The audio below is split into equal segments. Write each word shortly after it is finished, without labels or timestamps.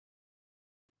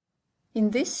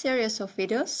In this series of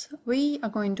videos, we are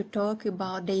going to talk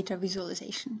about data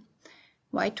visualization.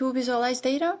 Why to visualize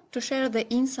data? To share the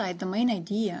insight, the main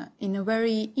idea, in a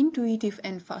very intuitive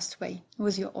and fast way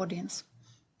with your audience.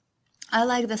 I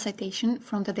like the citation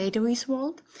from the DatViz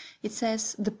world. It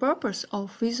says, the purpose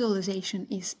of visualization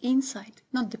is insight,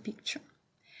 not the picture.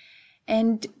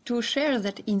 And to share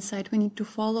that insight, we need to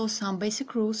follow some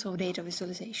basic rules of data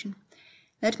visualization.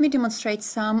 Let me demonstrate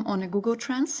some on a Google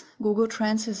Trends. Google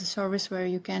Trends is a service where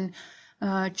you can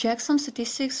check some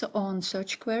statistics on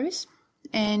search queries.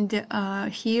 And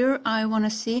here I want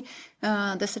to see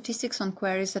the statistics on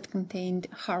queries that contained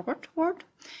Harvard word.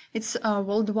 It's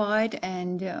worldwide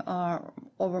and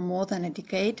over more than a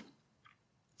decade.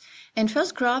 And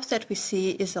first graph that we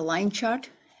see is a line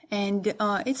chart. And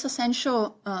it's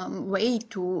essential way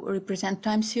to represent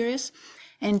time series.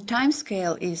 And time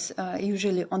scale is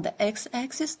usually on the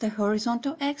x-axis, the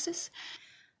horizontal axis.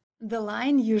 The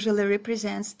line usually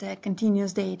represents the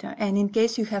continuous data. And in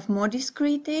case you have more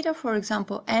discrete data, for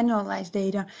example, annualized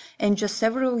data, and just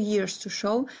several years to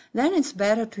show, then it's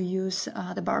better to use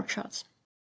the bar charts.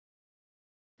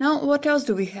 Now, what else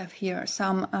do we have here?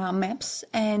 Some maps,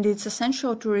 and it's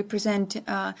essential to represent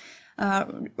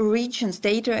regions,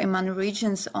 data among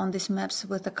regions on these maps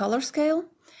with the color scale.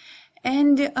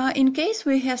 And in case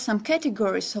we have some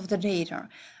categories of the data,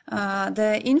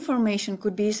 the information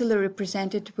could be easily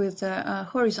represented with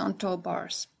horizontal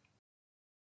bars.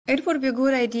 It would be a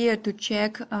good idea to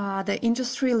check the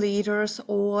industry leaders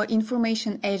or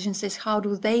information agencies, how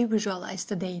do they visualize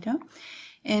the data.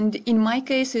 And in my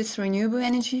case, it's renewable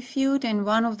energy field, and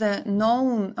one of the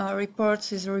known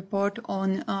reports is a report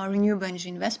on renewable energy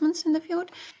investments in the field.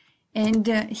 And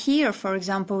here, for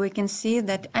example, we can see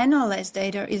that annualized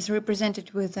data is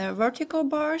represented with vertical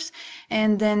bars,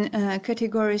 and then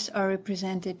categories are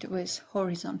represented with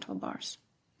horizontal bars.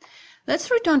 Let's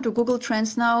return to Google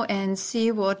Trends now and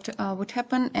see what would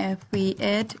happen if we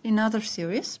add another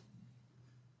series.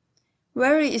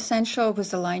 Very essential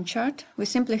with the line chart. We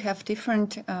simply have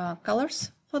different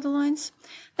colors for the lines,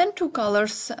 then two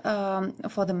colors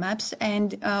for the maps,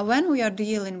 and when we are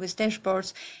dealing with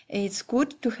dashboards, it's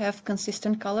good to have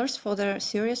consistent colors for the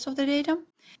series of the data.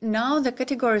 Now the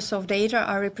categories of data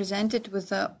are represented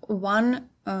with one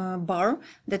bar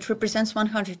that represents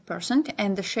 100%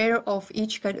 and the share of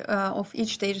each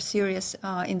data series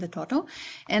in the total,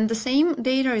 and the same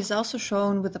data is also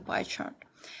shown with the pie chart.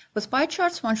 With pie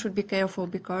charts, one should be careful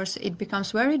because it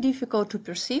becomes very difficult to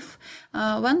perceive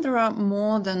when there are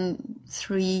more than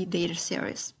 3 data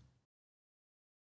series.